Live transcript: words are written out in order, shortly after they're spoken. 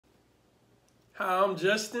Hi, I'm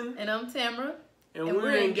Justin. And I'm Tamara. And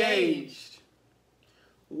we're engaged.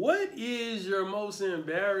 What is your most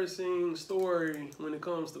embarrassing story when it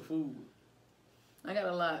comes to food? I got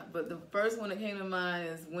a lot, but the first one that came to mind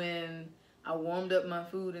is when I warmed up my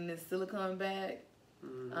food in this silicone bag.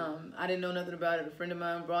 I didn't know nothing about it. A friend of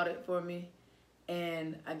mine brought it for me,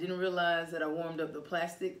 and I didn't realize that I warmed up the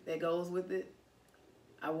plastic that goes with it.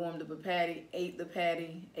 I warmed up a patty, ate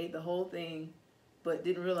the whole thing, but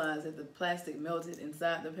didn't realize that the plastic melted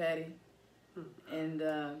inside the patty. And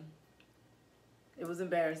it was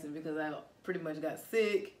embarrassing because I pretty much got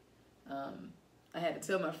sick. I had to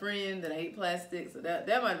tell my friend that I ate plastic, so that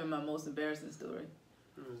might have been my most embarrassing story.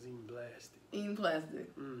 I was eating plastic. Eating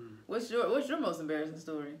plastic. What's your most embarrassing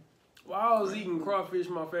story? Well, I was eating crawfish,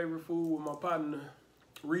 my favorite food, with my partner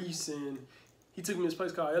Reese, and he took me to this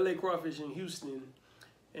place called LA Crawfish in Houston.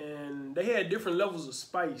 And they had different levels of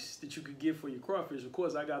spice that you could get for your crawfish. Of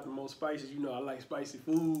course, I got the most spices. You know, I like spicy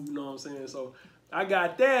food, you know what I'm saying? So I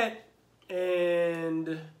got that,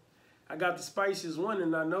 and I got the spiciest one,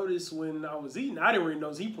 and I noticed when I was eating, I didn't really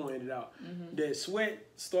notice, he pointed it out, that sweat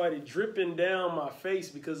started dripping down my face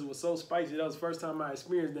because it was so spicy. That was the first time I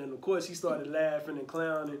experienced that. And of course, he started laughing and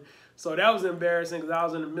clowning. So that was embarrassing because I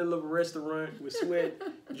was in the middle of a restaurant with sweat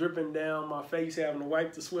dripping down my face, having to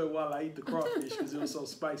wipe the sweat while I eat the crawfish because it was so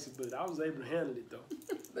spicy. But I was able to handle it, though.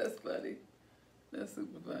 That's funny. That's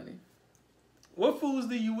super funny. What foods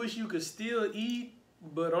do you wish you could still eat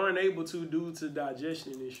but aren't able to due to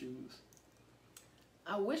digestion issues?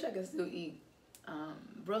 I wish I could still eat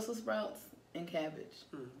Brussels sprouts and cabbage.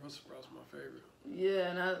 Brussels sprouts are my favorite. Yeah,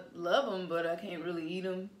 and I love them, but I can't really eat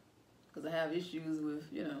them because I have issues with,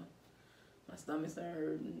 you know, my stomach started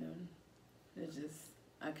hurting, and it's just,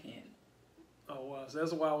 I can't. Oh, wow. So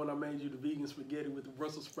that's why when I made you the vegan spaghetti with the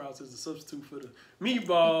Brussels sprouts as a substitute for the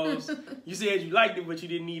meatballs, you said you liked it, but you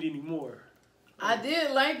didn't eat any more. I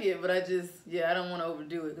did like it, but I just, I don't want to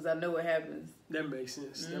overdo it because I know what happens. That makes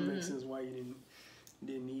sense. That makes sense why you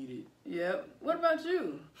didn't eat it. Yep. What about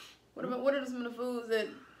you? What are some of the foods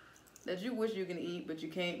that you wish you can eat but you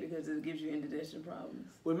can't because it gives you indigestion problems?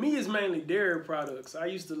 With me, it's mainly dairy products. I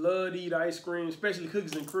used to love to eat ice cream, especially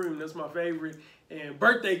cookies and cream. That's my favorite. And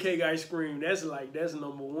birthday cake ice cream, that's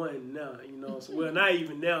number one now, you know. So, well, not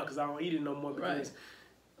even now because I don't eat it no more because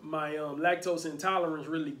my lactose intolerance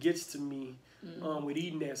really gets to me with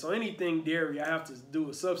eating that. So anything dairy, I have to do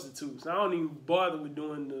a substitute. So I don't even bother with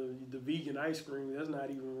doing the vegan ice cream. That's not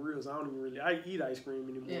even real. So I don't even really eat ice cream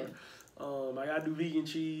anymore. I gotta do vegan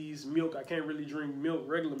cheese, milk. I can't really drink milk,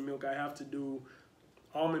 regular milk. I have to do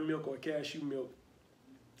almond milk or cashew milk.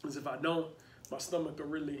 Because if I don't, my stomach will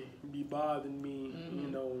really be bothering me, you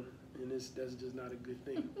know, and that's just not a good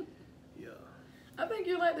thing. Yeah. I think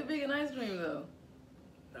you like the vegan ice cream though.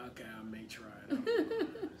 Okay, I may try it.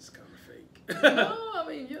 It's kind of fake. No, I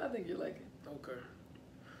mean, I think you like it. Okay.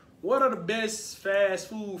 What are the best fast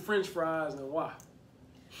food French fries and why?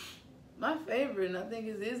 My favorite, and I think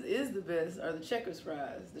is the best, are the Checkers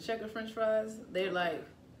fries. The Checker French fries, they're like,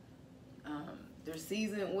 they're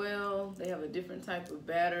seasoned well. They have a different type of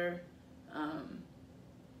batter.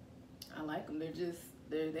 I like them.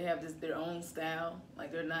 They have their own style.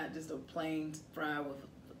 Like they're not just a plain fry with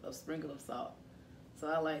a sprinkle of salt. So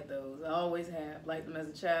I like those. I always have. Like them as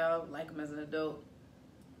a child, like them as an adult.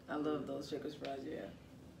 I love those Checkers fries, yeah.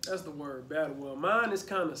 That's the word, batter. Well, mine is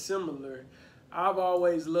kind of similar. I've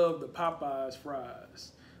always loved the Popeyes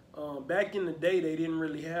fries. Back in the day, they didn't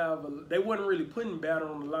really have, they wasn't really putting batter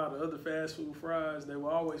on a lot of other fast food fries. They were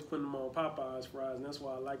always putting them on Popeyes fries, and that's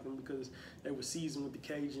why I liked them because they were seasoned with the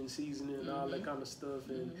Cajun seasoning and all that kind of stuff,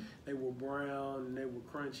 and they were brown and they were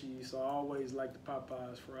crunchy, so I always liked the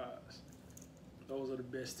Popeyes fries. Those are the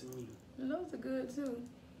best to me. And those are good too.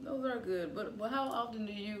 Those are good. But how often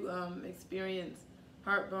do you experience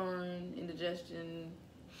heartburn, indigestion,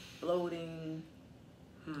 bloating,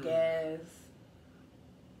 gas?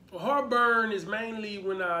 Well, heartburn is mainly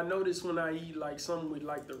when I notice when I eat like something with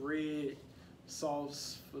like the red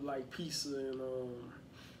sauce for like pizza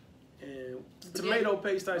and tomato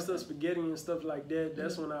paste type stuff, spaghetti and stuff like that.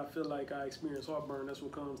 That's when I feel like I experience heartburn. That's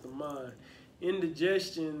what comes to mind.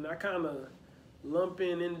 Indigestion, I kind of lump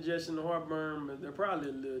in indigestion and heartburn, but they're probably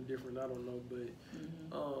a little different. I don't know, but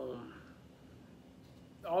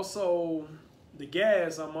also the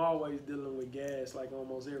gas, I'm always dealing with gas like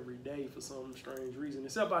almost every day for some strange reason.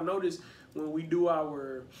 Except I notice when we do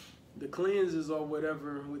the cleanses or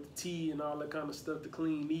whatever with the tea and all that kind of stuff, the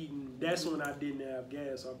clean eating, that's when I didn't have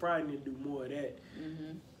gas. So I probably need to do more of that.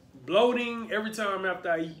 Bloating every time after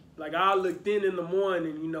I eat. Like I look thin in the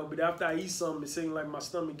morning, you know, but after I eat something, it seems like my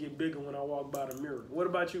stomach get bigger when I walk by the mirror. What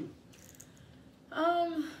about you?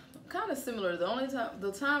 Kind kind of similar.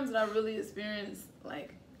 The times that I really experience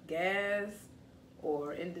like gas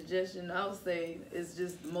or indigestion, I would say it's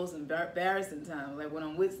just the most embarrassing time. Like when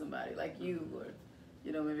I'm with somebody, like you, or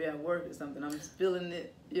you know, maybe at work or something. I'm just feeling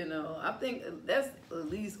it. You know, I think that's at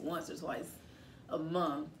least once or twice a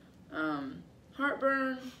month.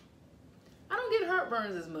 Heartburn. I don't get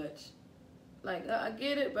heartburns as much. Like I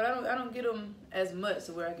get it, but I don't get them as much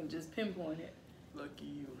to where I can just pinpoint it. Lucky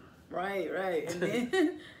you. Right. And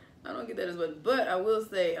then I don't get that as much. But I will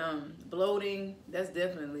say, bloating, that's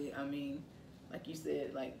definitely, I mean, like you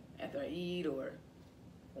said, like after I eat or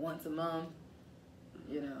once a month,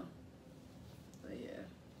 you know. So yeah.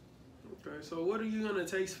 Okay, so what are you gonna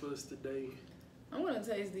taste for us today? I'm gonna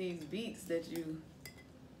taste these beets that you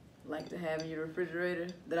like to have in your refrigerator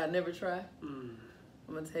that I never try. I'm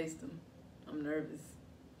gonna taste them. I'm nervous.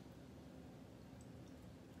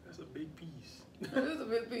 That's a big piece. It is a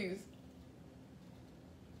big piece.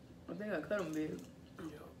 I think I cut them big. Yeah.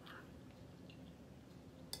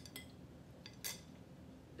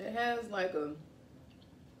 It has like a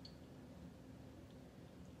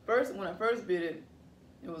when I first bit it,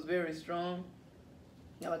 it was very strong.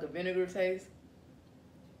 It had like a vinegar taste.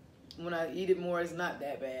 When I eat it more, it's not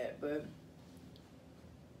that bad, but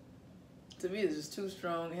to me, it's just too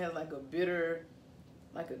strong. It has like a bitter,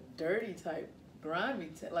 like a dirty type, grimy,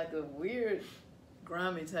 like a weird,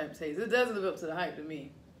 grimy type taste. It doesn't live up to the hype to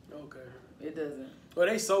me. Okay. It doesn't. Well,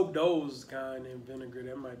 they soak those kind in vinegar.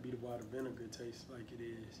 That might be why the vinegar tastes like it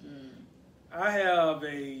is. I have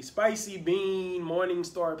a spicy bean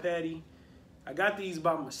Morningstar patty. I got these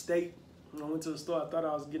by mistake. When I went to the store, I thought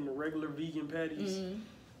I was getting the regular vegan patties.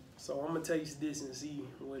 So I'm gonna taste this and see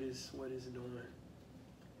what it's doing.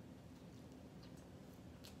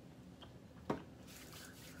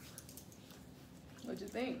 What you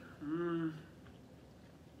think?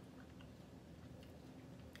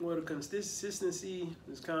 Well, the consistency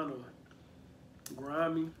is kind of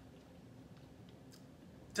grimy.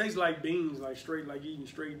 Tastes like beans, like eating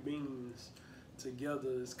straight beans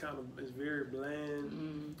together. It's very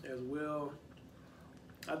bland as well.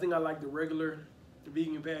 I think I like the regular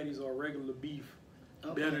vegan patties or regular beef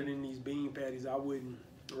better than these bean patties. I wouldn't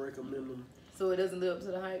recommend them. So it doesn't live up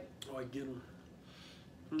to the hype? Or get them.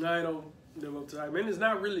 No, I don't live up to the hype. And it's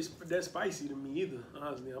not really that spicy to me either,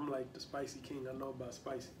 honestly. I'm like the spicy king. I know about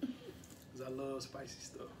spicy. Because I love spicy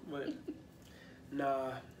stuff. But,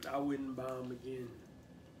 nah, I wouldn't buy them again.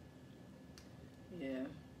 Yeah.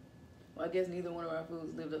 Well, I guess neither one of our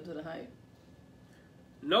foods lived up to the hype.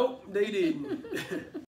 Nope, they didn't.